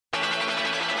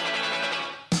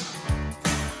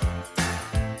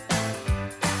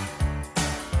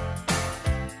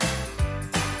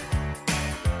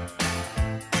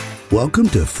Welcome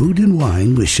to Food and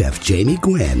Wine with Chef Jamie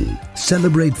Gwen.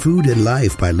 Celebrate food and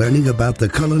life by learning about the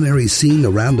culinary scene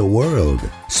around the world.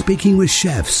 Speaking with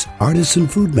chefs, artisan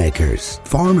food makers,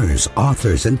 farmers,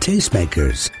 authors, and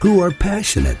tastemakers who are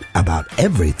passionate about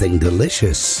everything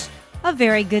delicious. A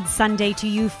very good Sunday to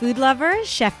you, food lovers.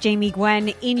 Chef Jamie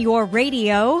Gwen in your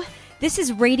radio. This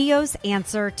is radio's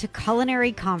answer to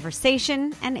culinary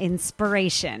conversation and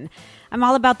inspiration. I'm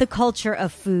all about the culture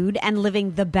of food and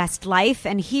living the best life,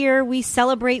 and here we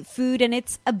celebrate food and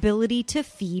its ability to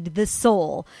feed the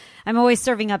soul. I'm always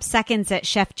serving up seconds at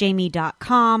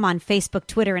chefjamie.com, on Facebook,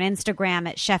 Twitter, and Instagram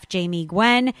at Chef Jamie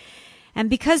Gwen. And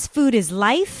because food is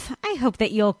life, I hope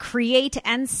that you'll create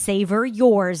and savor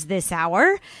yours this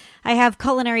hour. I have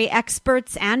culinary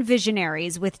experts and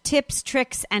visionaries with tips,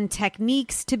 tricks, and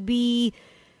techniques to be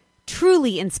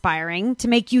truly inspiring, to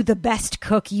make you the best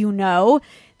cook you know.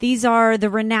 These are the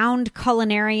renowned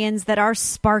culinarians that are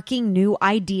sparking new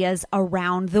ideas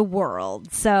around the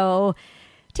world. So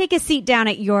take a seat down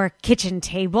at your kitchen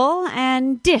table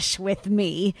and dish with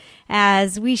me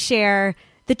as we share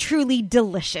the truly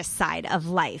delicious side of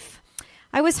life.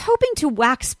 I was hoping to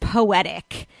wax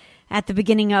poetic at the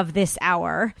beginning of this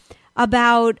hour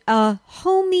about a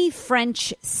homey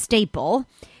French staple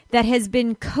that has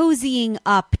been cozying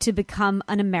up to become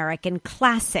an American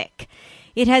classic.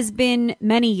 It has been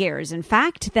many years, in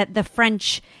fact, that the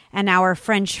French and our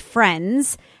French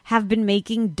friends have been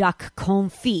making duck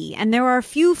confit. And there are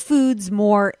few foods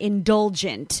more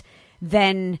indulgent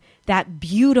than that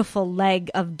beautiful leg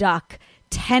of duck,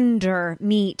 tender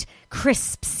meat,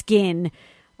 crisp skin.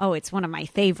 Oh, it's one of my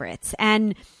favorites.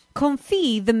 And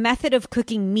confit, the method of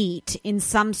cooking meat in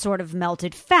some sort of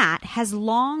melted fat, has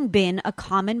long been a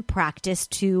common practice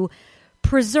to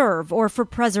preserve or for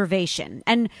preservation.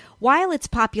 And while its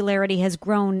popularity has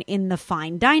grown in the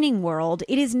fine dining world,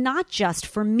 it is not just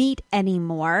for meat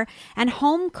anymore, and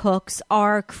home cooks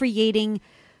are creating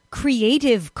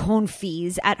creative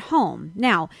confits at home.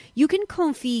 Now, you can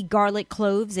confit garlic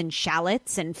cloves and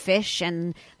shallots and fish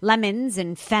and lemons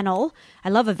and fennel. I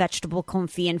love a vegetable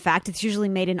confit. In fact, it's usually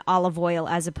made in olive oil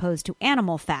as opposed to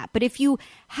animal fat. But if you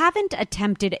haven't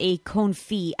attempted a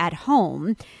confit at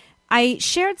home, I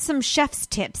shared some chef's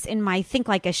tips in my Think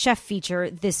Like a Chef feature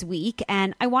this week,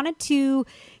 and I wanted to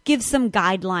give some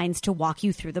guidelines to walk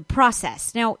you through the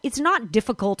process. Now, it's not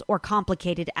difficult or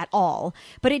complicated at all,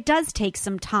 but it does take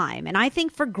some time. And I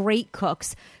think for great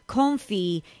cooks,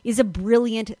 confit is a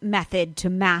brilliant method to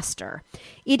master.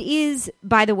 It is,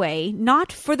 by the way,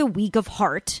 not for the weak of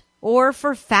heart or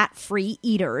for fat-free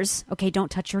eaters. Okay, don't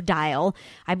touch your dial.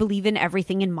 I believe in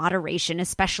everything in moderation,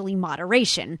 especially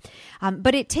moderation.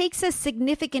 But it takes a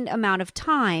significant amount of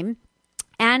time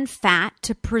and fat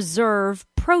to preserve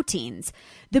proteins.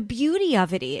 The beauty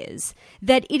of it is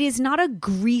that it is not a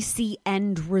greasy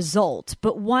end result,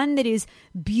 but one that is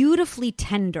beautifully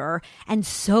tender and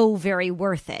so very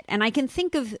worth it. And I can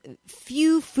think of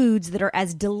few foods that are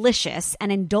as delicious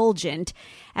and indulgent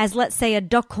as, let's say, a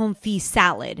duck confit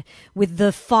salad with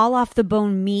the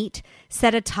fall-off-the-bone meat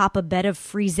set atop a bed of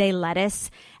frisee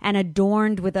lettuce and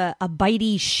adorned with a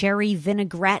bitey sherry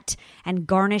vinaigrette and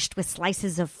garnished with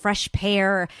slices of fresh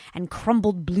pear and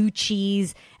crumbled blue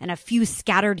cheese and a few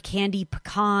scattered candy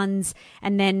pecans,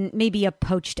 and then maybe a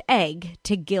poached egg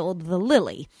to gild the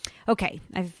lily. Okay,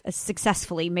 I've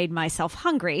successfully made myself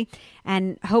hungry,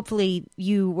 and hopefully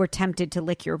you were tempted to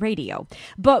lick your radio.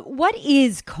 But what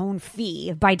is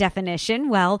confit by definition?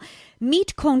 Well,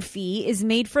 meat confit is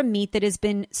made from meat that has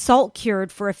been salt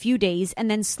cured for a few days and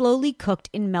then slowly cooked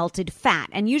in melted fat.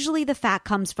 And usually the fat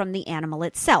comes from the animal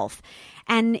itself.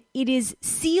 And it is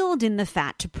sealed in the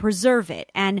fat to preserve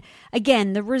it. And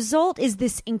again, the result is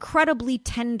this incredibly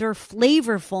tender,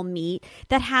 flavorful meat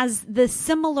that has the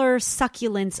similar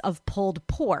succulence of pulled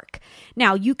pork.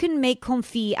 Now, you can make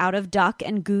confit out of duck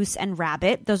and goose and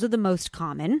rabbit. Those are the most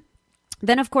common.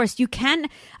 Then, of course, you can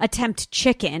attempt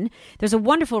chicken. There's a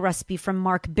wonderful recipe from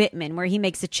Mark Bittman where he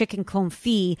makes a chicken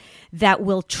confit that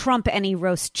will trump any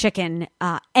roast chicken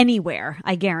anywhere,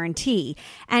 I guarantee.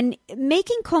 And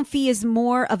making confit is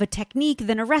more of a technique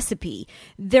than a recipe.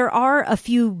 There are a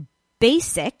few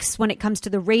basics when it comes to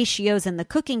the ratios and the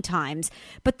cooking times,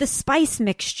 but the spice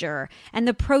mixture and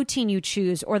the protein you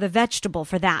choose, or the vegetable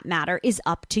for that matter, is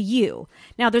up to you.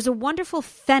 Now, there's a wonderful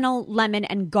fennel, lemon,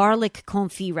 and garlic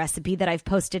confit recipe that I've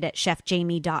posted at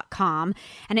chefjamie.com,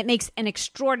 and it makes an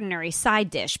extraordinary side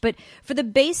dish. But for the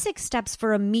basic steps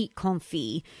for a meat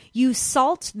confit, you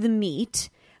salt the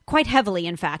meat, quite heavily,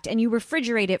 in fact, and you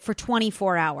refrigerate it for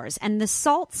 24 hours. And the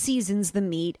salt seasons the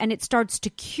meat and it starts to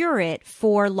cure it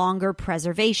for longer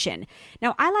preservation.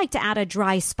 Now, I like to add a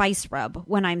dry spice rub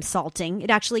when I'm salting. It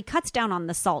actually cuts down on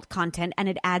the salt content and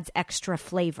it adds extra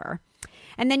flavor.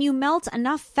 And then you melt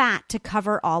enough fat to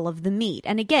cover all of the meat.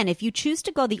 And again, if you choose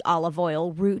to go the olive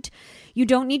oil route, you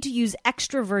don't need to use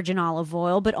extra virgin olive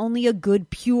oil, but only a good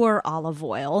pure olive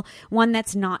oil, one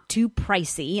that's not too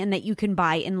pricey and that you can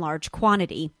buy in large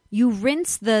quantity. You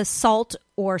rinse the salt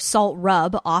or salt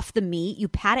rub off the meat. You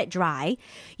pat it dry.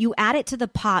 You add it to the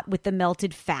pot with the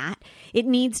melted fat. It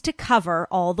needs to cover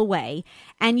all the way.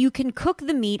 And you can cook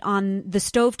the meat on the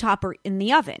stovetop or in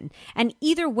the oven. And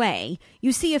either way,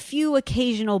 you see a few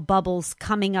occasional bubbles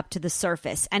coming up to the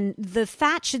surface. And the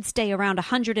fat should stay around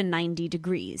 190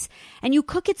 degrees. And you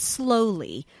cook it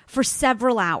slowly for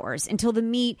several hours until the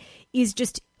meat is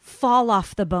just fall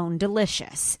off the bone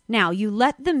delicious. Now, you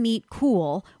let the meat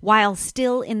cool while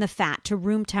still in the fat to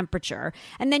room temperature,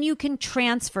 and then you can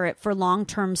transfer it for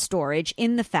long-term storage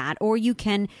in the fat, or you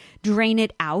can drain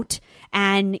it out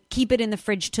and keep it in the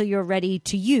fridge till you're ready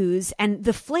to use, and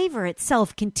the flavor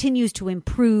itself continues to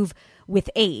improve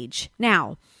with age.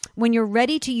 Now, when you're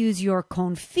ready to use your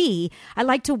confit, I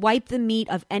like to wipe the meat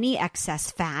of any excess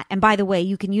fat. And by the way,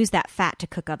 you can use that fat to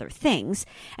cook other things.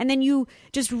 And then you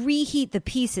just reheat the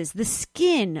pieces. The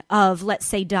skin of, let's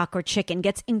say, duck or chicken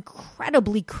gets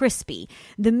incredibly crispy.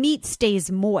 The meat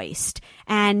stays moist.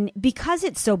 And because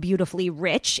it's so beautifully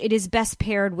rich, it is best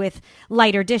paired with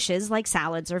lighter dishes like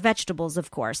salads or vegetables, of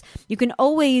course. You can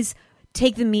always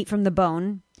take the meat from the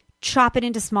bone, chop it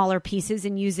into smaller pieces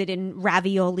and use it in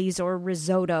raviolis or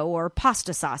risotto or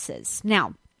pasta sauces.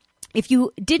 Now, if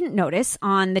you didn't notice,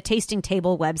 on the Tasting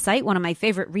Table website, one of my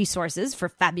favorite resources for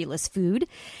fabulous food,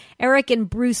 Eric and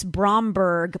Bruce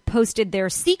Bromberg posted their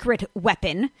secret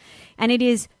weapon, and it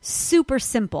is super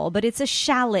simple, but it's a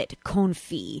shallot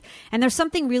confit. And there's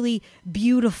something really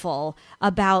beautiful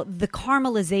about the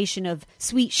caramelization of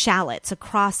sweet shallots, a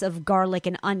cross of garlic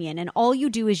and onion. And all you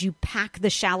do is you pack the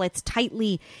shallots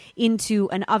tightly into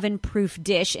an oven-proof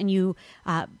dish, and you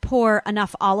pour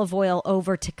enough olive oil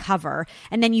over to cover.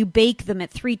 And then you bake them at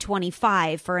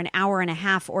 325 for an hour and a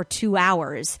half or 2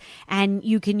 hours. And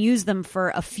you can use them for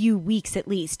a few weeks at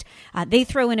least. They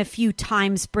throw in a few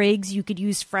thyme sprigs. You could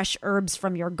use fresh herbs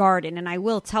from your garden. And I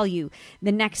will tell you,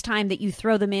 the next time that you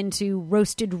throw them into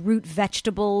roasted root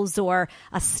vegetables or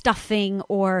a stuffing,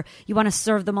 or you want to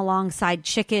serve them alongside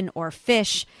chicken or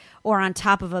fish or on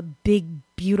top of a big,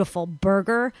 beautiful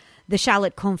burger, the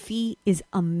shallot confit is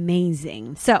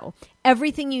amazing. So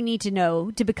everything you need to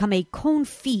know to become a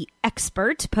confit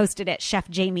expert posted at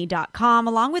chefjamie.com,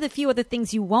 along with a few other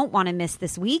things you won't want to miss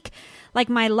this week, like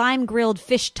my lime grilled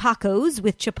fish tacos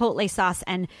with chipotle sauce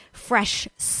and fresh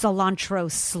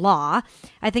cilantro slaw.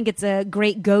 I think it's a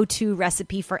great go-to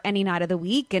recipe for any night of the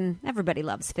week, and everybody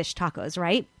loves fish tacos,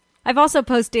 right? I've also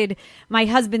posted my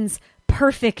husband's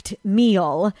perfect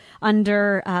meal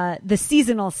under the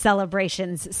seasonal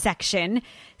celebrations section.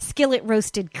 Skillet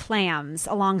roasted clams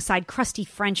alongside crusty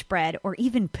French bread or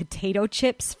even potato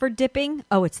chips for dipping.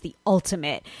 Oh, it's the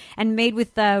ultimate. And made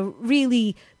with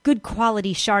really good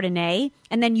quality Chardonnay.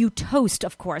 And then you toast,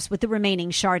 of course, with the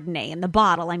remaining Chardonnay in the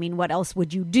bottle. I mean, what else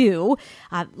would you do?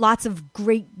 Lots of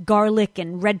great garlic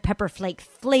and red pepper flake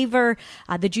flavor,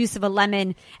 the juice of a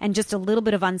lemon, and just a little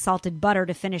bit of unsalted butter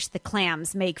to finish the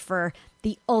clams make for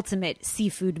the ultimate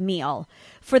seafood meal.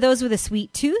 For those with a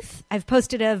sweet tooth, I've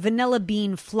posted a vanilla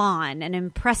bean flan, an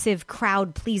impressive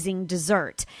crowd-pleasing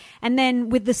dessert. And then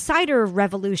with the cider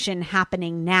revolution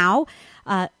happening now,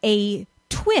 a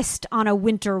twist on a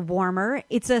winter warmer,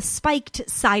 it's a spiked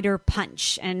cider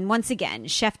punch. And once again,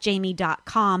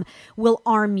 chefjamie.com will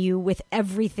arm you with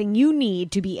everything you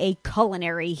need to be a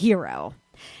culinary hero.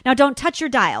 Now, don't touch your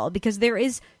dial, because there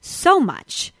is so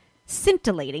much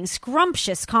scintillating,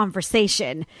 scrumptious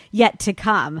conversation yet to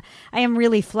come. I am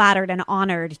really flattered and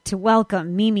honored to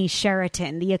welcome Mimi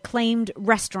Sheraton, the acclaimed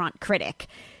restaurant critic,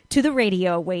 to the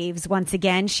radio waves once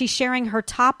again. She's sharing her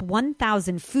top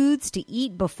 1,000 foods to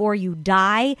eat before you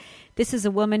die. This is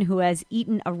a woman who has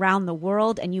eaten around the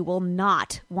world, and you will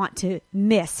not want to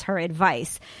miss her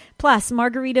advice. Plus,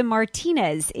 Margarita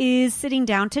Martinez is sitting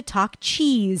down to talk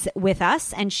cheese with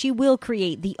us, and she will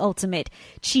create the ultimate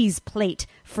cheese plate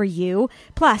for you.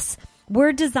 Plus,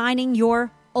 we're designing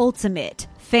your ultimate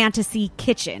fantasy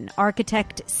kitchen.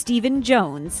 Architect Stephen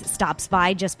Jones stops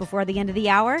by just before the end of the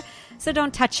hour, so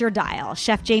don't touch your dial.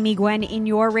 Chef Jamie Gwen in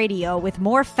your radio with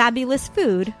more fabulous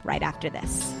food right after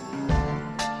this.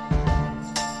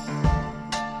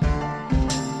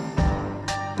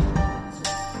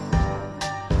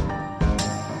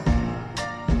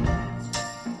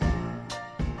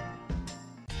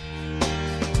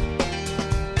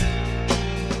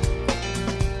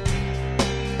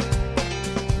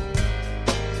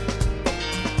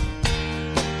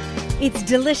 It's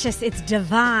delicious, it's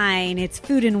divine, it's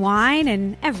food and wine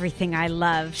and everything I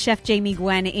love. Chef Jamie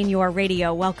Gwen in your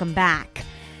radio. Welcome back.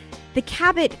 The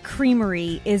Cabot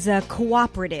Creamery is a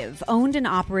cooperative owned and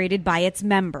operated by its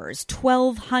members,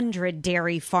 1,200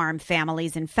 dairy farm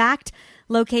families, in fact,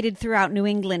 located throughout New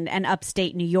England and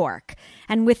upstate New York.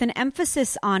 And with an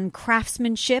emphasis on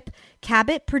craftsmanship,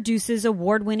 Cabot produces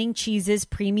award-winning cheeses,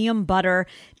 premium butter,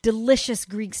 delicious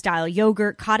Greek-style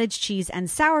yogurt, cottage cheese,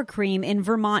 and sour cream in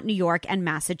Vermont, New York, and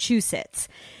Massachusetts.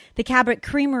 The Cabot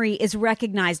Creamery is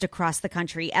recognized across the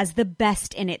country as the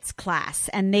best in its class,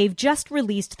 and they've just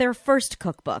released their first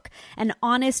cookbook, an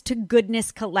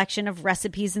honest-to-goodness collection of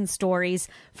recipes and stories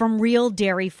from real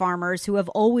dairy farmers who have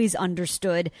always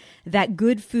understood that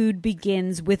good food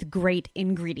begins with great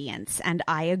ingredients, and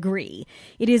I agree.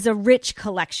 It is a rich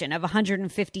collection of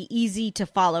 150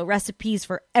 easy-to-follow recipes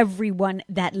for everyone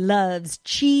that loves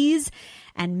cheese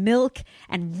and milk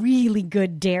and really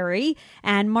good dairy.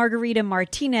 And Margarita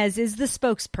Martinez is the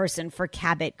spokesperson for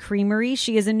Cabot Creamery.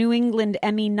 She is a New England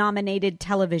Emmy-nominated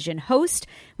television host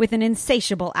with an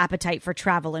insatiable appetite for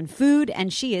travel and food,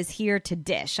 and she is here to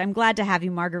dish. I'm glad to have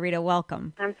you, Margarita.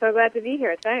 Welcome. I'm so glad to be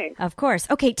here. Thanks. Of course.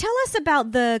 Okay, tell us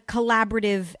about the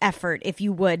collaborative effort, if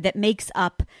you would, that makes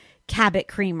up Cabot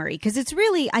Creamery, because it's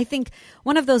really, I think,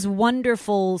 one of those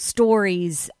wonderful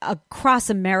stories across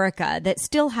America that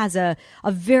still has a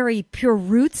very pure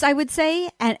roots, I would say,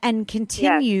 and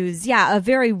continues, a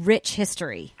very rich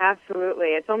history. Absolutely.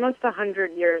 It's almost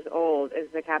 100 years old, is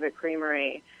the Cabot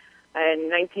Creamery. In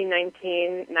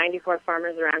 1919, 94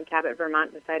 farmers around Cabot,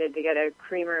 Vermont decided to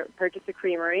purchase a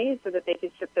creamery so that they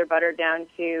could ship their butter down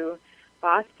to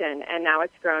Boston. And now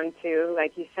it's grown to,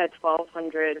 like you said,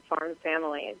 1,200 farm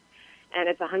families. And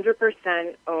it's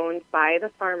 100% owned by the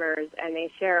farmers, and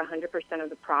they share 100% of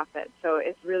the profit. So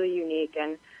it's really unique,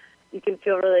 and you can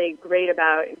feel really great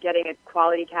about getting a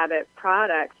quality Cabot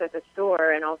products at the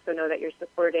store and also know that you're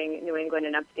supporting New England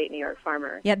and upstate New York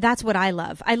farmers. Yeah, that's what I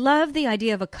love. I love the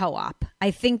idea of a co-op.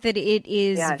 I think that it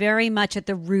is very much at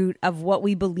the root of what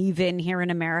we believe in here in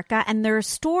America, and there are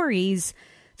stories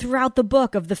throughout the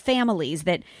book of the families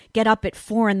that get up at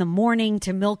 4 a.m.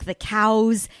 to milk the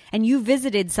cows. And you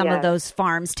visited some of those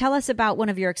farms. Tell us about one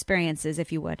of your experiences,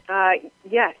 if you would.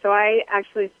 So I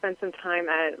actually spent some time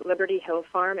at Liberty Hill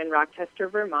Farm in Rochester,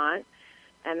 Vermont.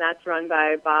 And that's run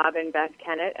by Bob and Beth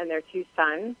Kennett and their 2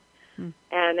 sons.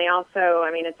 And they also,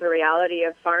 it's a reality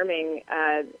of farming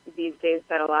these days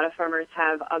that a lot of farmers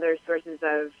have other sources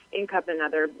of income and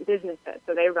other businesses.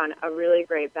 So they run a really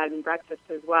great bed and breakfast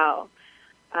as well.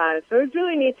 So it was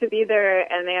really neat to be there,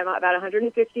 and they have about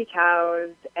 150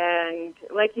 cows, and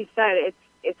like you said,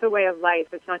 it's a way of life.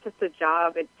 It's not just a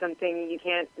job. It's something you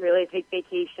can't really take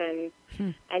vacation,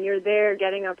 and you're there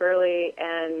getting up early,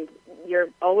 and you're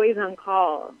always on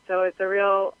call. So it's a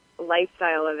real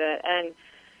lifestyle of it, and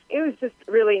it was just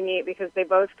really neat because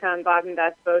Bob and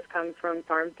Beth both come from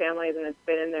farm families, and it's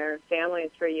been in their families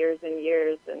for years and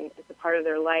years, and it's a part of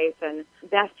their life. And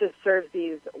Beth just serves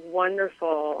these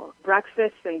wonderful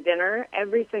breakfasts and dinner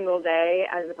every single day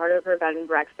as a part of her bed and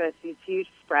breakfast, these huge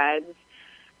spreads.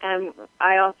 And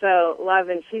I also love,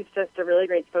 and she's just a really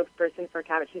great spokesperson for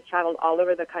Cabot. She's traveled all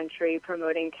over the country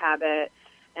promoting Cabot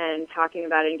and talking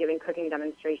about it and giving cooking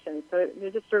demonstrations. So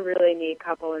they're just a really neat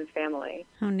couple and family.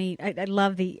 Oh, neat. I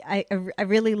love I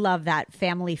really love that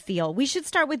family feel. We should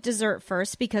start with dessert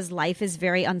first because life is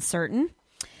very uncertain.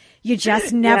 You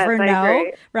just never know,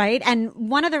 right? And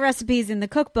one of the recipes in the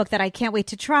cookbook that I can't wait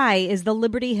to try is the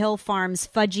Liberty Hill Farms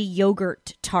fudgy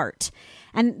yogurt tart.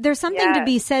 And there's something to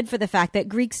be said for the fact that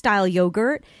Greek-style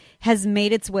yogurt has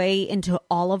made its way into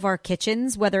all of our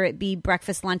kitchens, whether it be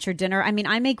breakfast, lunch, or dinner. I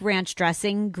make ranch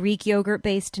dressing, Greek yogurt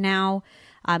based now.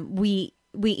 We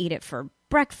eat it for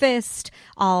breakfast.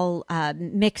 I'll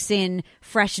mix in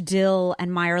fresh dill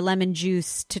and Meyer lemon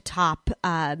juice to top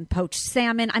poached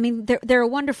salmon. There are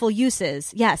wonderful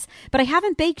uses, yes, but I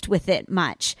haven't baked with it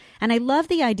much. And I love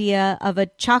the idea of a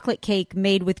chocolate cake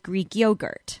made with Greek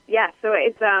yogurt. Yeah, so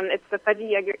it's the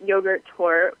fudgy yogurt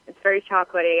tort. It's very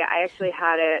chocolatey. I actually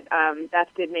had it. Beth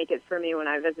did make it for me when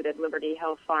I visited Liberty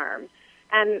Hill Farm.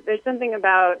 And there's something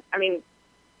about,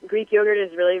 Greek yogurt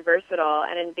is really versatile,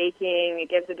 and in baking,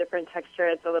 it gives a different texture.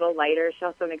 It's a little lighter. She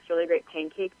also makes really great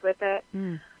pancakes with it.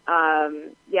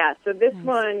 So this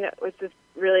one was just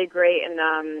really great,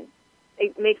 and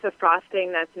it makes a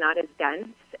frosting that's not as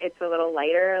dense. It's a little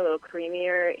lighter, a little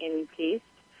creamier in taste.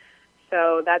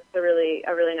 So that's a really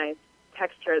nice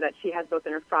texture that she has both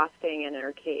in her frosting and in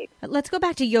her cake. Let's go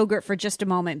back to yogurt for just a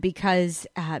moment because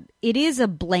it is a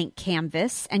blank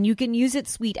canvas and you can use it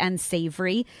sweet and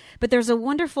savory, but there's a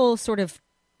wonderful sort of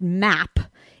map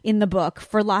in the book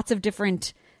for lots of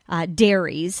different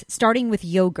dairies, starting with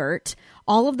yogurt,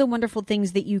 all of the wonderful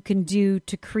things that you can do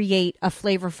to create a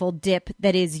flavorful dip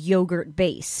that is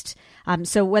yogurt-based.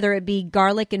 So whether it be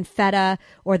garlic and feta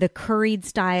or the curried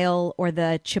style or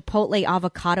the chipotle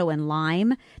avocado and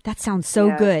lime, that sounds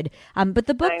so good. But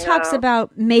the book talks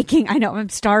about making, I know, I'm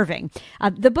starving.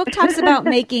 The book talks about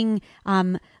making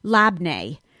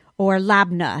labneh or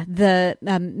labna, the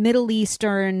Middle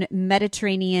Eastern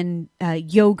Mediterranean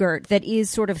yogurt that is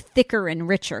sort of thicker and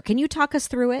richer. Can you talk us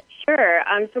through it? Sure.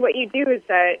 So what you do is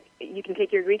that you can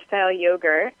take your Greek-style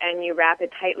yogurt and you wrap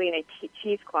it tightly in a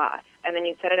cheesecloth, and then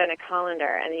you set it on a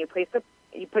colander, and then you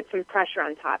put some pressure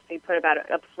on top. So you put about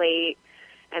a plate,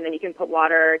 and then you can put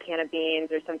water or a can of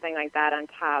beans or something like that on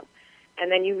top.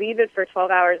 And then you leave it for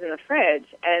 12 hours in the fridge,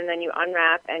 and then you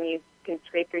unwrap and you can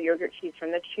scrape your yogurt cheese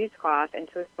from the cheesecloth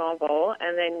into a small bowl,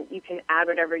 and then you can add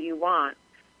whatever you want.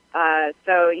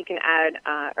 So you can add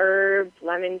herbs,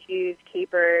 lemon juice,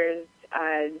 capers,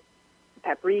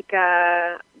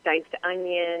 paprika, diced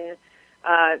onion.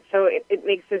 So it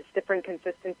makes this different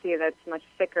consistency that's much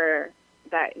thicker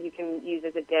that you can use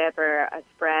as a dip or a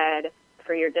spread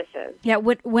for your dishes. Yeah,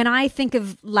 when I think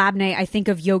of labneh, I think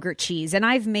of yogurt cheese, and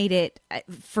I've made it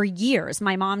for years.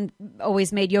 My mom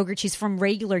always made yogurt cheese from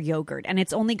regular yogurt, and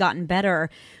it's only gotten better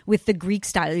with the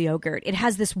Greek-style yogurt. It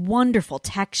has this wonderful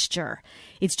texture.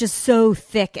 It's just so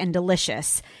thick and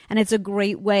delicious, and it's a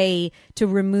great way to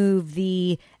remove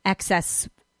the excess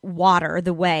water,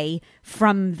 the whey,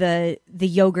 from the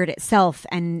yogurt itself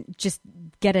and just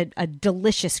get a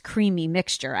delicious creamy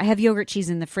mixture. I have yogurt cheese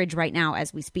in the fridge right now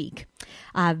as we speak.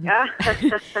 You're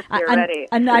ready.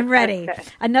 I'm ready. Okay.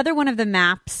 Another one of the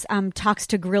maps talks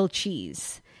to grilled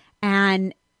cheese,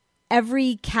 and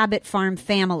every Cabot Farm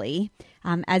family,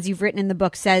 as you've written in the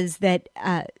book, says that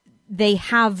they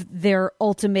have their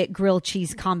ultimate grilled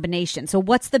cheese combination. So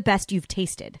what's the best you've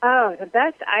tasted? Oh, the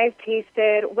best I've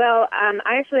tasted? Well,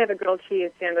 I actually have a grilled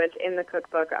cheese sandwich in the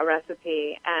cookbook, a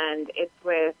recipe, and it's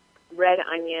with red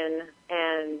onion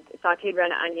and sauteed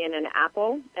red onion and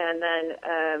apple, and then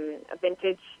a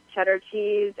vintage cheddar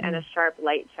cheese and a sharp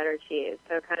light cheddar cheese.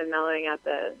 So kind of mellowing out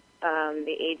the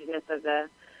agedness of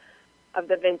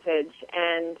the vintage.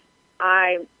 And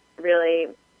I really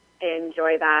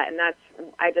enjoy that, and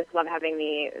I just love having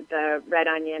the red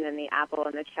onion and the apple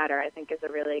and the cheddar. I think is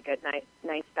a really good,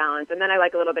 nice balance. And then I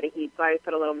like a little bit of heat, so I always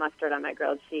put a little mustard on my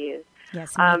grilled cheese.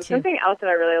 Yes, me too. Something else that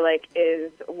I really like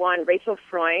is Rachel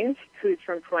Freund, who's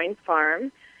from Freund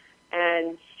Farm,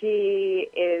 and she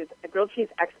is a grilled cheese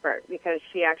expert because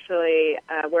she actually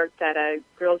worked at a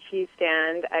grilled cheese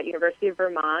stand at University of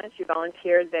Vermont. She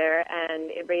volunteered there,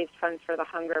 and it raised funds for the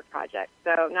Hunger Project.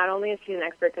 So not only is she an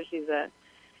expert because she's a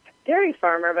dairy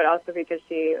farmer, but also because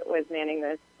she was manning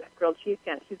this grilled cheese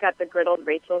stand. She's got the Griddled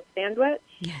Rachel sandwich.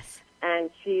 Yes. And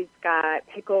she's got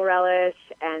pickle relish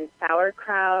and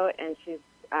sauerkraut, and she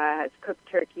has cooked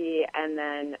turkey, and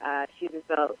then she uses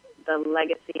the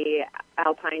Legacy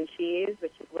Alpine cheese,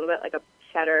 which is a little bit like a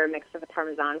cheddar mixed with a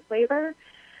Parmesan flavor.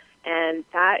 And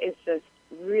that is just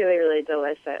really, really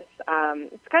delicious.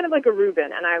 It's kind of like a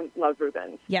Reuben, and I love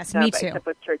Reubens. Yes, me too. Except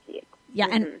with turkey. Yeah,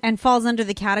 and falls under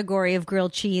the category of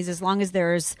grilled cheese as long as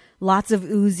there's lots of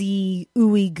ooey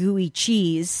gooey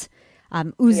cheese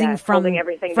oozing from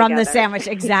the sandwich.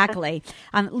 Exactly.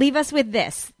 Leave us with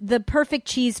this. The perfect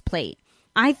cheese plate,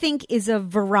 I think, is a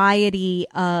variety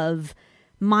of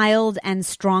mild and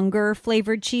stronger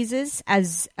flavored cheeses,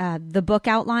 as the book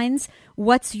outlines.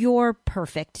 What's your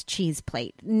perfect cheese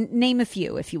plate? Name a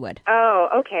few, if you would. Oh,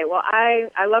 okay. Well, I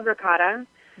love ricotta,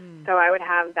 so I would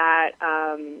have that,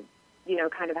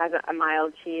 kind of has a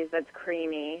mild cheese that's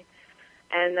creamy.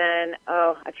 And then,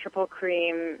 a triple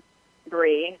cream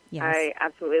brie. Yes. I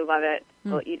absolutely love it.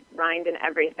 We'll eat rind and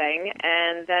everything.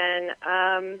 And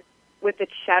then with the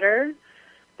cheddar,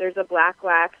 there's a black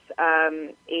wax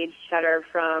aged cheddar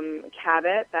from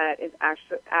Cabot that is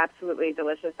actually absolutely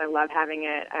delicious. I love having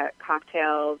it at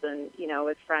cocktails and,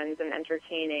 with friends and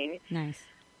entertaining. Nice.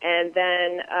 And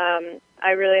then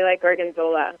I really like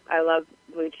gorgonzola. I love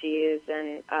blue cheese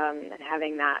and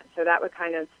having that. So that would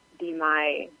kind of be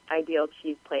my ideal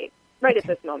cheese plate right at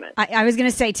this moment. I was going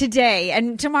to say today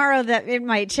and tomorrow that it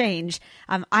might change.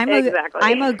 I'm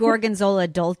a gorgonzola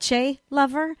dolce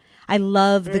lover. I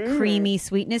love the creamy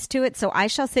sweetness to it, so I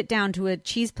shall sit down to a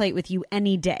cheese plate with you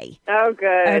any day. Oh,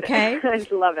 good. Okay? I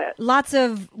love it. Lots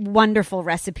of wonderful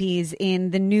recipes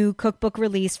in the new cookbook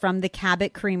release from the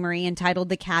Cabot Creamery entitled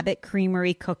The Cabot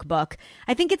Creamery Cookbook.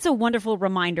 I think it's a wonderful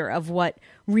reminder of what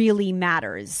really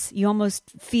matters. You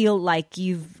almost feel like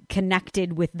you've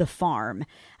connected with the farm,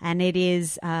 and it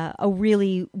is a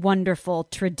really wonderful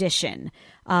tradition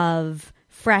of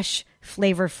fresh,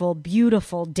 flavorful,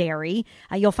 beautiful dairy.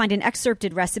 You'll find an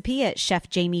excerpted recipe at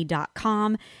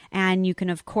chefjamie.com. And you can,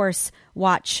 of course,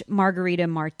 watch Margarita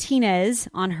Martinez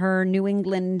on her New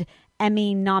England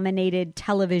Emmy-nominated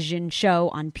television show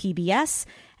on PBS.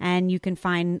 And you can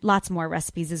find lots more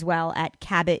recipes as well at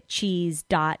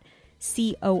cabotcheese.coop.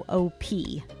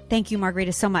 Thank you,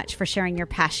 Margarita, so much for sharing your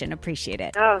passion. Appreciate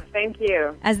it. Oh, thank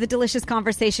you. As the delicious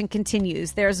conversation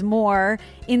continues, there's more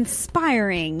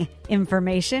inspiring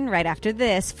information right after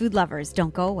this. Food lovers,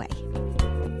 don't go away.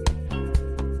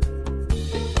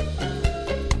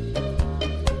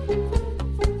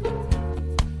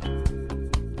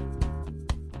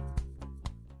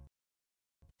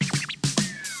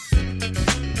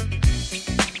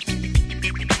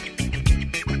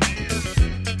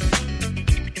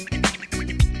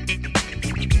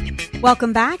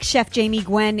 Welcome back. Chef Jamie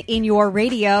Gwen in your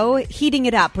radio, heating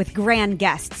it up with grand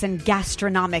guests and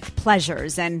gastronomic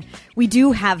pleasures. And we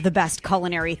do have the best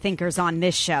culinary thinkers on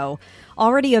this show.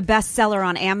 Already a bestseller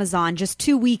on Amazon just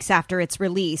 2 weeks after its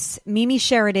release, Mimi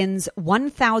Sheridan's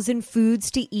 1,000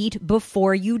 Foods to Eat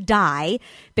Before You Die,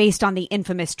 based on the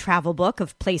infamous travel book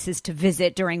of places to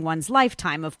visit during one's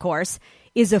lifetime, of course,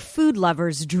 is a food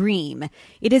lover's dream.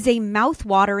 It is a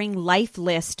mouth-watering life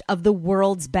list of the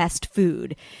world's best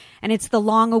food. And it's the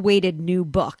long-awaited new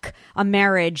book, a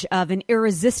marriage of an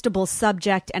irresistible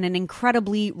subject and an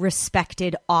incredibly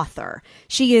respected author.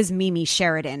 She is Mimi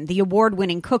Sheridan, the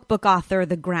award-winning cookbook author,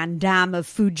 the grande dame of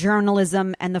food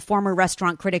journalism, and the former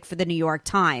restaurant critic for the New York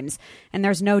Times. And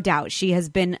there's no doubt she has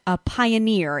been a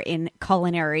pioneer in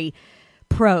culinary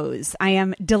prose. I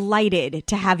am delighted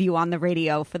to have you on the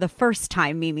radio for the first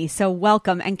time, Mimi. So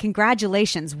welcome and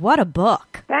congratulations. What a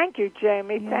book. Thank you,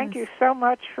 Jamie. Yes. Thank you so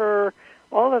much for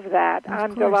all of that.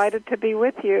 I'm delighted to be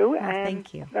with you and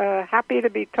thank you. Happy to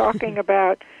be talking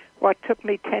about what took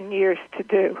me 10 years to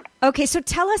do. Okay, so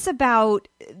tell us about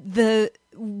the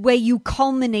way you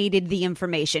culminated the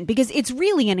information, because it's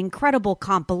really an incredible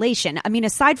compilation. I mean,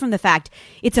 aside from the fact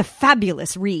it's a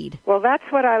fabulous read. Well, that's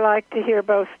what I like to hear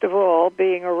most of all,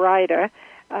 being a writer.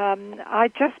 I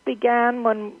just began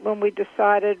when we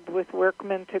decided with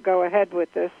Workman to go ahead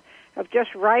with this, of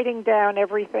just writing down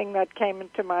everything that came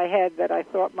into my head that I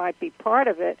thought might be part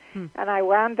of it, and I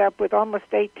wound up with almost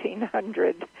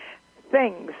 1,800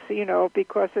 things,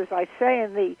 because as I say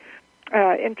in the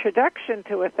introduction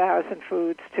to 1,000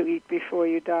 Foods to Eat Before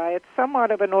You Die, it's somewhat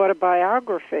of an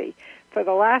autobiography. For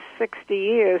the last 60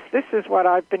 years, this is what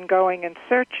I've been going in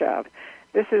search of.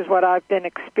 This is what I've been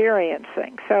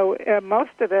experiencing. So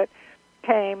most of it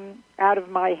came out of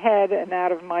my head and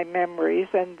out of my memories,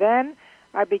 and then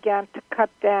I began to cut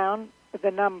down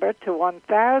the number to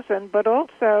 1,000, but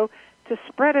also to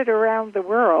spread it around the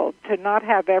world, to not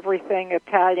have everything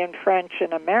Italian, French,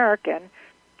 and American,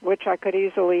 which I could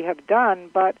easily have done,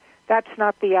 but that's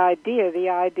not the idea. The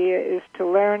idea is to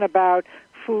learn about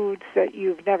foods that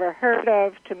you've never heard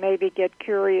of, to maybe get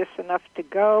curious enough to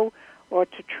go or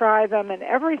to try them, and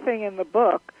everything in the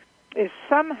book is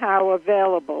somehow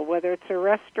available, whether it's a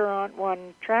restaurant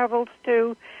one travels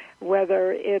to,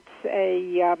 whether it's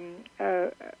a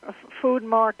food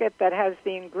market that has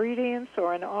the ingredients,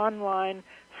 or an online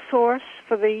source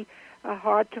for the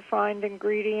hard-to-find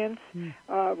ingredients,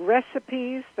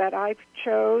 recipes that I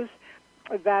chose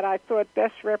that I thought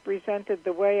best represented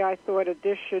the way I thought a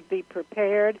dish should be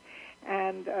prepared,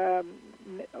 and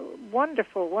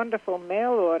wonderful, wonderful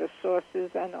mail-order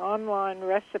sources and online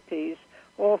recipes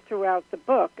all throughout the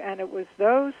book. And it was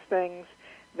those things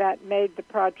that made the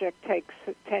project take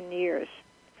 10 years,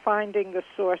 finding the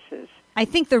sources. I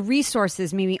think the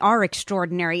resources, Mimi, are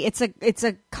extraordinary. It's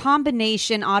a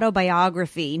combination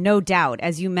autobiography, no doubt,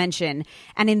 as you mentioned,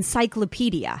 an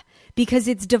encyclopedia, because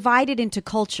it's divided into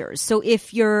cultures. So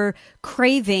if you're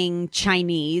craving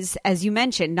Chinese, as you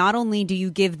mentioned, not only do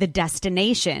you give the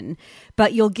destination,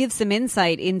 but you'll give some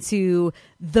insight into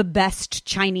the best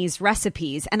Chinese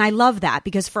recipes. And I love that,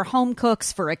 because for home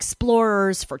cooks, for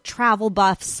explorers, for travel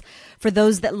buffs, for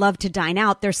those that love to dine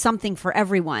out, there's something for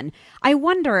everyone. I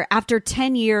wonder, after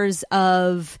 10 years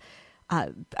of,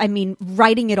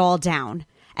 writing it all down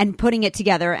and putting it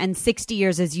together, and 60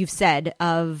 years, as you've said,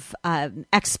 of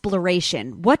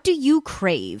exploration, what do you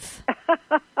crave?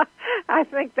 I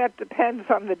think that depends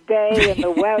on the day and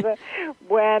the weather.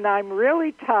 When I'm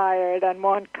really tired and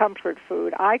want comfort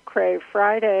food, I crave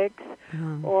fried eggs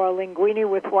or linguine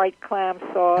with white clam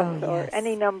sauce or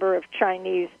any number of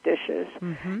Chinese dishes.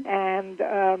 And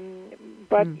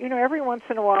but every once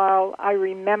in a while I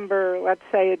remember, let's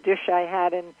say, a dish I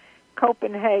had in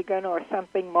Copenhagen or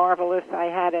something marvelous I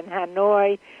had in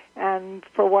Hanoi, and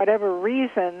for whatever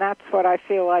reason, that's what I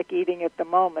feel like eating at the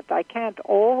moment. I can't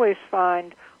always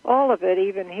find all of it,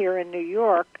 even here in New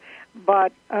York,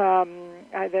 but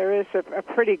there is a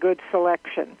pretty good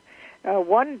selection.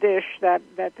 One dish that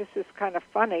this is kind of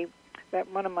funny,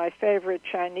 that one of my favorite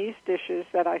Chinese dishes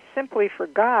that I simply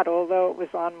forgot, although it was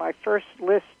on my first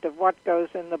list of what goes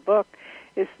in the book,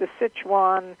 is the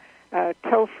Sichuan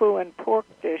tofu and pork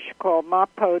dish called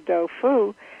mapo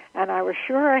tofu. And I was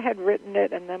sure I had written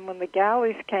it, and then when the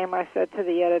galleys came, I said to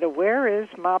the editor, "Where is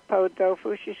mapo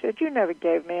tofu?" She said, "You never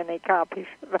gave me any copies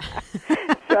of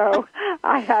that." So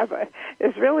I have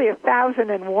there's really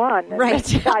 1,001.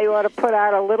 Right. I ought to put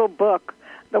out a little book,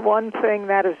 the one thing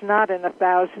that is not in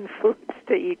 1,000 foods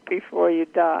to eat before you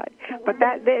die. But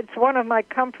it's one of my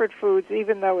comfort foods,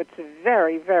 even though it's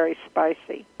very, very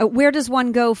spicy. Where does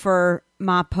one go for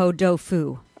mapo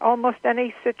tofu? Almost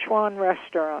any Sichuan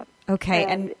restaurant. Okay,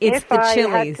 and it's the Chili's.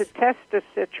 If I had to test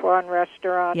a Sichuan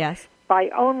restaurant, yes, by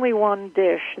only one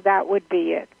dish, that would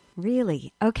be it.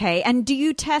 Really? Okay. And do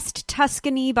you test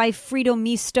Tuscany by Frito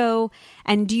Misto?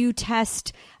 And do you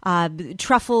test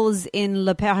truffles in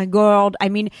Le Périgord? I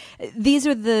mean, these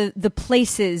are the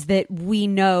places that we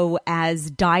know as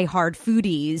diehard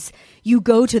foodies. You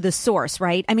go to the source,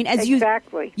 right? I mean, as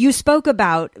exactly. you spoke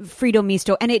about Frito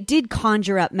Misto, and it did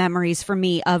conjure up memories for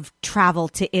me of travel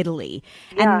to Italy.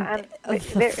 Yeah, and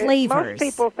of the flavors.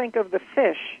 Most people think of the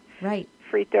fish. Right.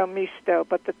 Frito Misto,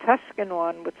 but the Tuscan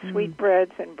one with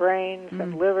sweetbreads and brains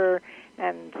and liver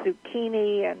and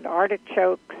zucchini and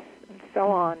artichokes and so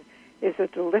on is a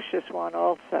delicious one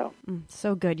also.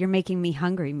 So good. You're making me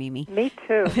hungry, Mimi. Me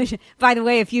too. By the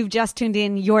way, if you've just tuned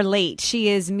in, you're late. She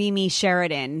is Mimi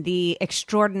Sheridan, the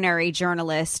extraordinary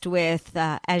journalist with,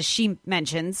 as she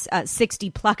mentions,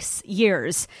 60-plus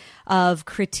years of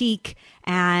critique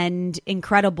and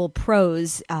incredible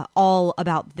prose, all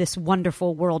about this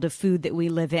wonderful world of food that we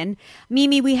live in.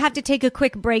 Mimi, we have to take a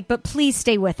quick break, but please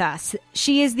stay with us.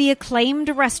 She is the acclaimed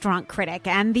restaurant critic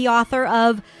and the author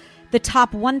of The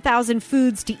Top 1,000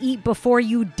 Foods to Eat Before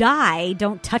You Die.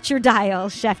 Don't touch your dial.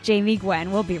 Chef Jamie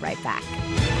Gwen. We'll be right back.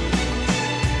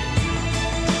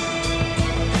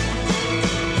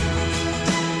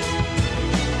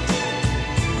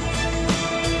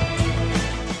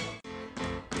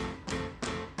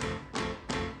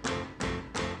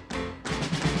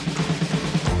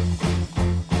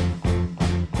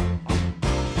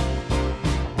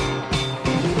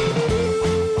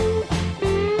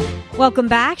 Welcome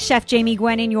back. Chef Jamie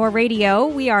Gwen in your radio.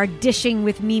 We are dishing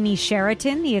with Mimi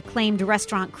Sheridan, the acclaimed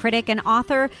restaurant critic and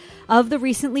author of the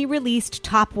recently released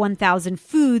Top 1,000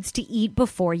 Foods to Eat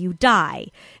Before You Die.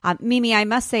 Mimi, I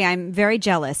must say I'm very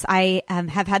jealous. I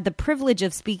have had the privilege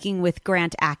of speaking with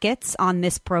Grant Achatz on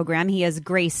this program. He has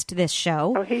graced this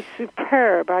show. Oh, he's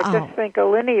superb. I just think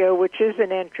Alinea, which is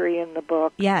an entry in the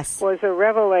book, yes, was a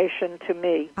revelation to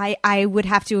me. I would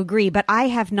have to agree, but I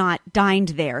have not dined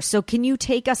there. So can you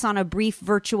take us on a brief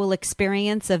virtual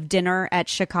experience of dinner at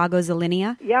Chicago's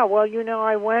Alinea? Yeah, well,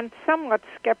 I went somewhat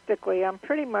skeptically. I'm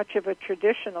pretty much of a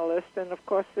traditionalist, and of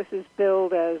course this is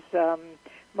billed as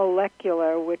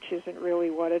molecular, which isn't really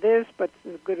what it is, but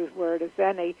as good a word as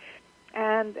any.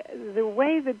 And the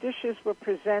way the dishes were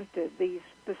presented, these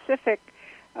specific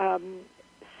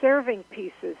serving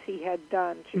pieces he had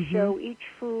done to show each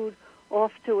food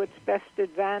off to its best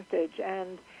advantage,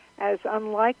 and as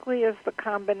unlikely as the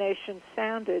combination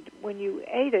sounded, when you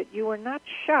ate it, you were not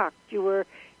shocked.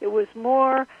 It was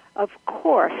more, of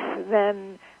course,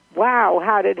 than, wow,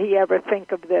 how did he ever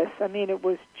think of this? I mean, it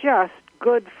was just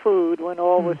good food when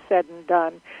all was said and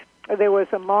done. There was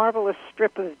a marvelous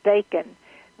strip of bacon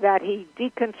that he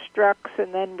deconstructs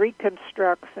and then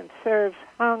reconstructs and serves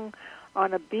hung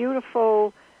on a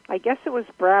beautiful, I guess it was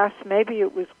brass, maybe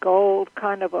it was gold,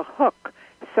 kind of a hook,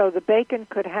 so the bacon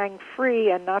could hang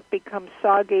free and not become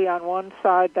soggy on one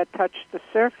side that touched the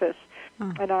surface.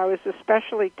 And I was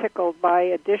especially tickled by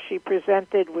a dish he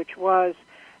presented, which was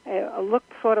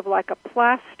looked sort of like a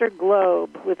plaster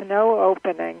globe with no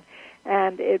opening,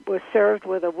 and it was served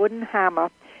with a wooden hammer,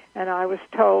 and I was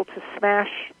told to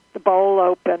smash the bowl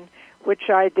open, which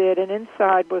I did, and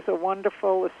inside was a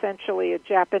wonderful, essentially a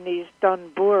Japanese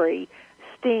donburi,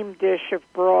 steamed dish of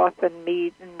broth and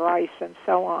meat and rice and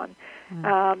so on.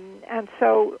 And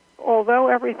so, although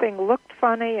everything looked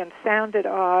funny and sounded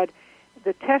odd,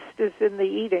 the test is in the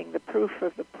eating, the proof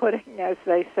of the pudding, as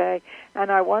they say.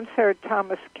 And I once heard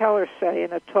Thomas Keller say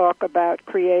in a talk about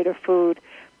creative food,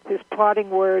 his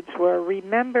parting words were,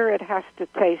 remember it has to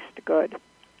taste good.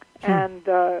 And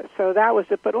so that was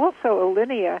it. But also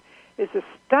Alinea is a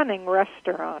stunning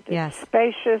restaurant. It's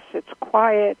spacious, it's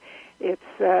quiet,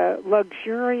 It's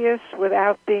luxurious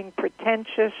without being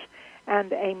pretentious,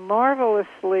 and a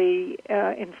marvelously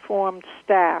informed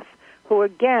staff who,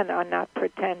 again, are not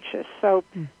pretentious. So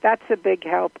that's a big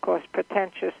help, because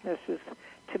pretentiousness is,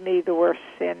 to me, the worst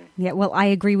sin. Yeah, well, I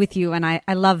agree with you, and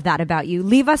I love that about you.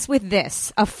 Leave us with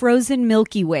this. A frozen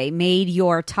Milky Way made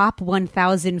your top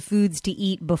 1,000 foods to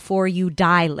eat before you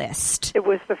die list. It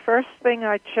was the first thing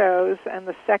I chose, and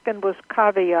the second was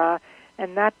caviar,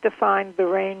 and that defined the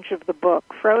range of the book.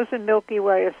 Frozen Milky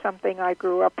Way is something I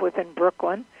grew up with in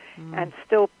Brooklyn and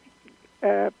still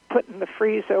put in the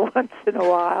freezer once in a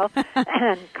while,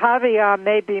 and caviar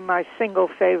may be my single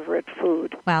favorite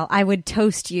food. Well, I would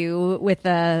toast you with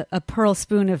a pearl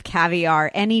spoon of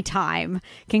caviar anytime.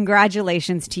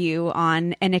 Congratulations to you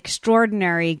on an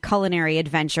extraordinary culinary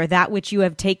adventure, that which you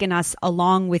have taken us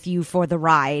along with you for the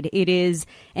ride. It is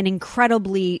an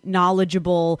incredibly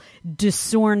knowledgeable,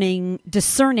 discerning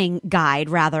guide,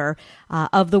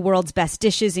 of the world's best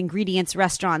dishes, ingredients,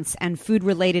 restaurants, and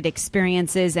food-related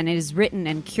experiences, and it is written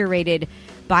and curated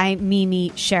by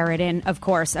Mimi Sheridan, of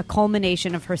course, a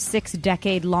culmination of her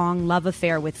 6-decade-long love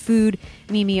affair with food.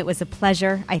 Mimi, it was a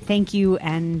pleasure. I thank you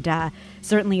and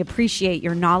certainly appreciate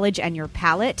your knowledge and your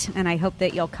palate, and I hope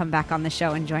that you'll come back on the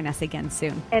show and join us again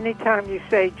soon. Anytime you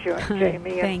say,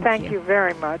 Jamie, and thank you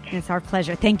very much. It's our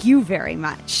pleasure. Thank you very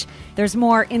much. There's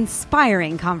more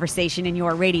inspiring conversation in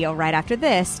your radio right after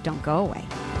this. Don't go away.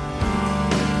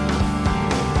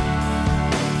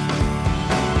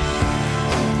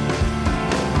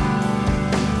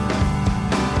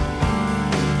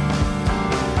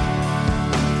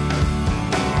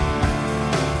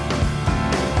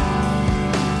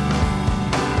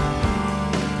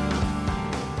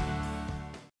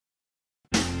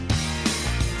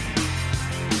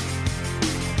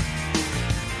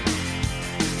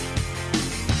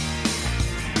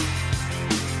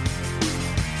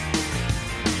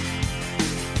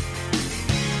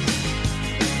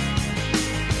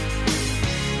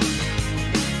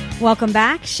 Welcome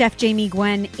back. Chef Jamie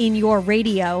Gwen in your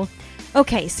radio.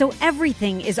 Okay, so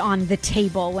everything is on the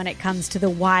table when it comes to the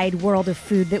wide world of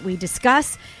food that we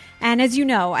discuss. And as you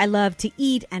know, I love to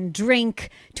eat and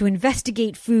drink, to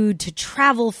investigate food, to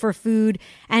travel for food,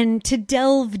 and to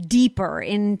delve deeper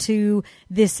into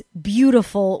this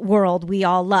beautiful world we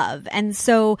all love. And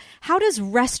so how does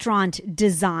restaurant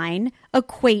design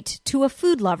equate to a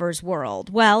food lover's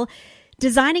world? Well,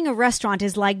 designing a restaurant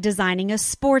is like designing a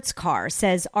sports car,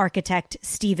 says architect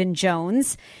Stephen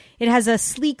Jones. It has a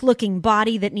sleek-looking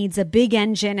body that needs a big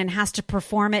engine and has to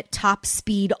perform at top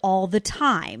speed all the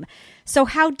time. So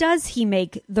how does he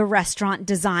make the restaurant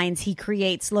designs he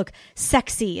creates look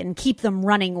sexy and keep them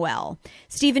running well?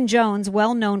 Stephen Jones,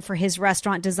 well known for his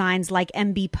restaurant designs like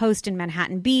MB Post in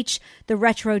Manhattan Beach, the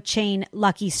retro chain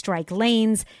Lucky Strike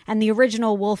Lanes, and the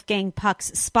original Wolfgang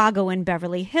Puck's Spago in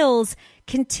Beverly Hills,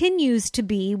 continues to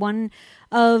be one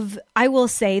of, I will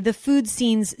say, the food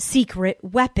scene's secret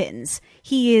weapons.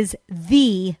 He is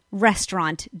the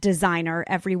restaurant designer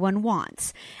everyone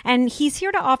wants. And he's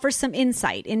here to offer some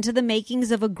insight into the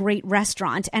makings of a great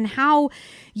restaurant and how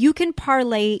you can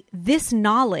parlay this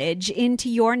knowledge into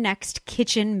your next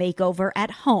kitchen makeover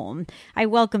at home. I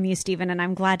welcome you, Stephen, and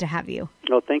I'm glad to have you.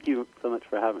 Oh, thank you so much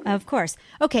for having me. Of course.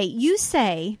 Okay, you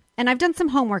say, and I've done some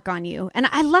homework on you, and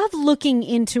I love looking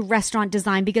into restaurant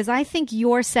design because I think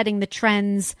you're setting the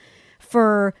trends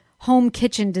for home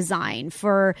kitchen design,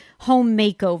 for home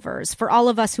makeovers, for all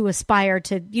of us who aspire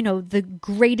to, the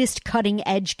greatest cutting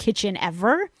edge kitchen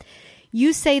ever.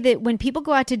 You say that when people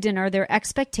go out to dinner, their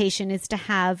expectation is to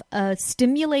have a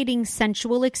stimulating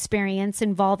sensual experience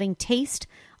involving taste,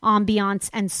 ambiance,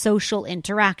 and social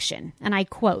interaction. And I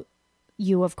quote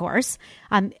you, of course.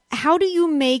 How do you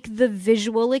make the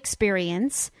visual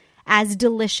experience as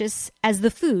delicious as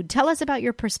the food? Tell us about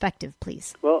your perspective,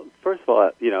 please. Well, first of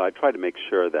all, I try to make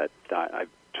sure that I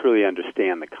truly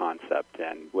understand the concept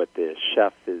and what the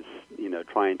chef is,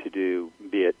 trying to do,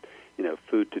 be it,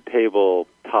 food to table,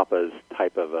 tapas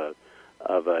type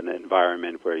of an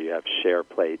environment where you have share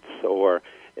plates, or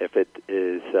if it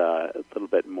is a little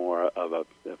bit more of a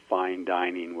fine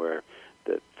dining where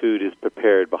the food is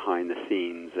prepared behind the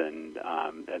scenes and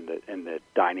the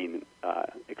dining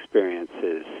experience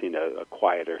is, a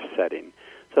quieter setting.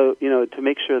 So, to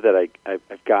make sure that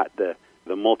I've got the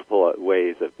multiple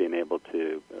ways of being able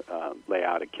to lay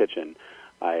out a kitchen,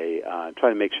 I try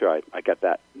to make sure I get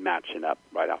that matching up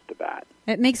right off the bat.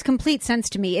 It makes complete sense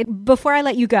to me. Before I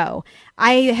let you go,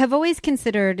 I have always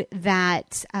considered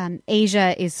that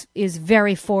Asia is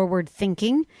very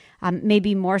forward-thinking,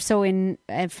 maybe more so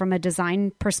from a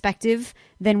design perspective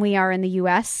than we are in the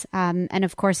U.S. And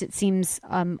of course, it seems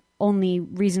only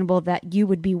reasonable that you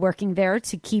would be working there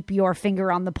to keep your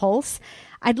finger on the pulse.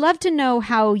 I'd love to know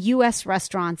how U.S.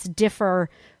 restaurants differ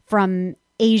from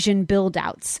Asian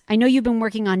build-outs. I know you've been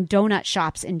working on donut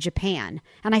shops in Japan,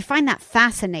 and I find that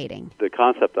fascinating. The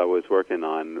concept I was working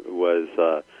on was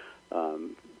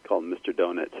called Mr.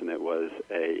 Donuts, and it was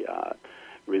a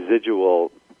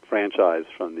residual franchise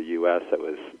from the U.S. that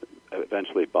was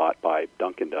eventually bought by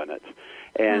Dunkin' Donuts.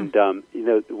 And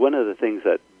one of the things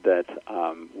that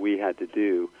we had to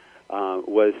do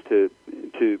was to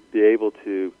be able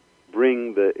to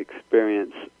bring the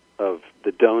experience of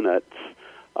the donuts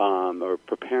or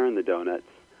preparing the donuts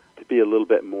to be a little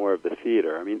bit more of the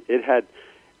theater. I mean, it had,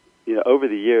 over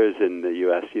the years in the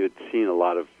U.S., you had seen a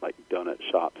lot of like donut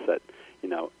shops that,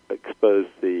 exposed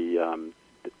the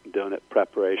donut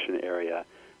preparation area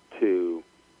to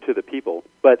the people,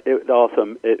 but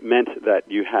it meant that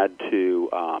you had to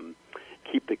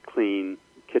keep the clean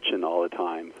kitchen all the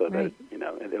time, so that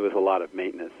and there was a lot of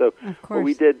maintenance. So what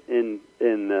we did in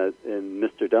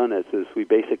Mr. Donuts is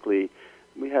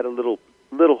we had a little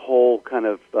hole kind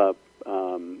of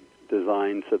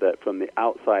designed so that from the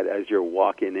outside, as you're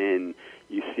walking in,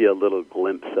 you see a little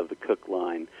glimpse of the cook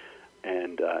line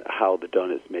and how the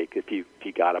donuts make. If you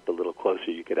got up a little closer,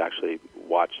 you could actually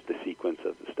watch the sequence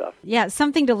of the stuff. Yeah,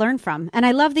 something to learn from. And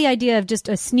I love the idea of just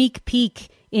a sneak peek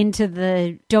into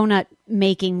the donut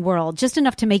making world, just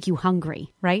enough to make you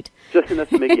hungry, right? Just enough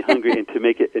to make you hungry and to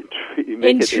make it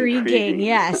intriguing.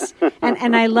 Yes.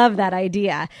 And I love that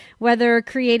idea. Whether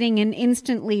creating an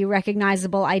instantly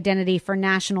recognizable identity for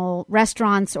national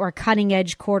restaurants or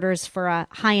cutting-edge quarters for a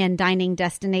high-end dining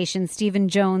destination, Stephen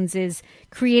Jones is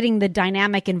creating the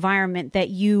dynamic environment that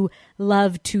you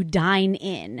love to dine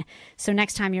in. So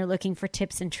next time you're looking for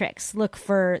tips and tricks, look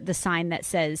for the sign that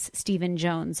says Stephen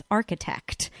Jones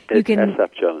Architect. It's SF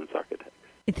Jones Architect.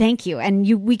 Thank you.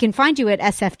 And we can find you at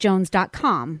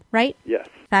sfjones.com, right? Yes.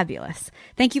 Fabulous.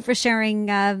 Thank you for sharing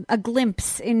a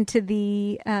glimpse into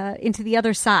the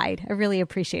other side. I really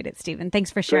appreciate it, Stephen.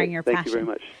 Thanks for sharing your passion. Thank you very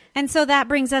much. And so that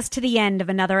brings us to the end of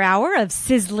another hour of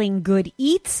Sizzling Good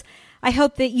Eats. I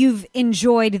hope that you've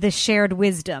enjoyed the shared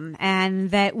wisdom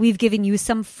and that we've given you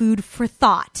some food for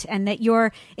thought and that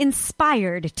you're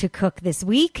inspired to cook this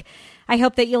week. I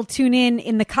hope that you'll tune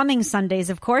in the coming Sundays,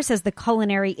 of course, as the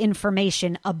culinary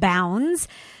information abounds.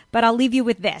 But I'll leave you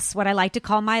with this, what I like to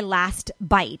call my last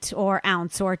bite or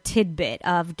ounce or tidbit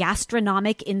of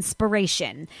gastronomic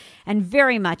inspiration, and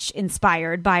very much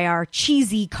inspired by our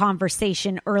cheesy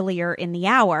conversation earlier in the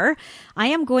hour. I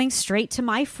am going straight to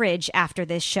my fridge after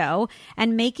this show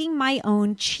and making my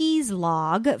own cheese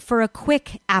log for a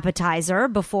quick appetizer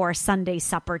before Sunday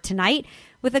supper tonight,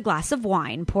 with a glass of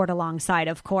wine poured alongside,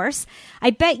 of course. I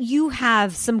bet you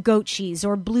have some goat cheese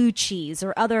or blue cheese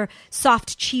or other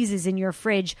soft cheeses in your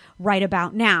fridge right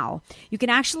about now. You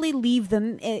can actually leave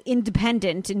them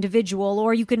individual,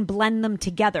 or you can blend them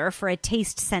together for a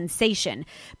taste sensation.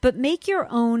 But make your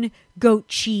own goat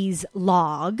cheese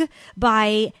log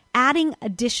by adding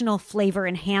additional flavor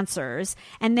enhancers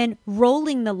and then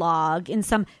rolling the log in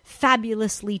some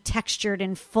fabulously textured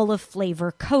and full of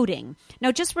flavor coating.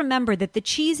 Now, just remember that the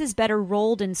cheese is better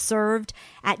rolled and served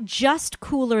at just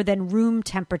cooler than room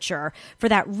temperature for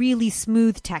that really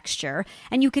smooth texture.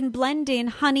 And you can blend in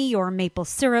honey or maple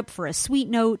syrup for a sweet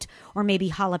note, or maybe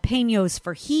jalapenos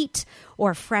for heat,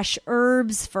 or fresh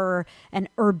herbs for an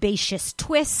herbaceous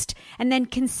twist. And then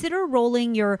consider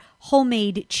rolling your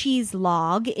homemade cheese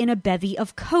log in a bevy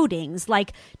of coatings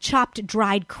like chopped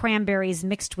dried cranberries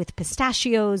mixed with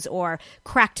pistachios or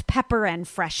cracked pepper and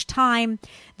fresh thyme.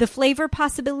 The flavor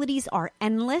possibilities are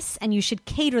endless, and you should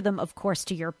cater them, of course,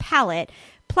 to your palate.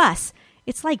 Plus,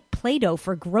 it's like Play-Doh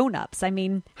for grown-ups. I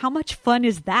mean, how much fun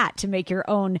is that to make your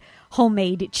own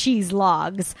homemade cheese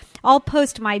logs? I'll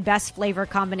post my best flavor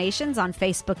combinations on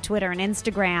Facebook, Twitter, and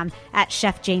Instagram at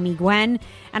Chef Jamie Gwen.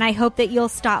 And I hope that you'll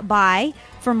stop by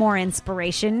for more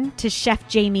inspiration to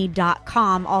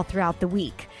chefjamie.com all throughout the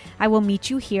week. I will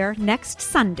meet you here next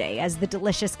Sunday as the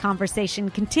delicious conversation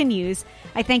continues.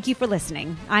 I thank you for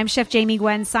listening. I'm Chef Jamie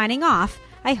Gwen signing off.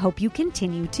 I hope you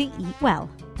continue to eat well.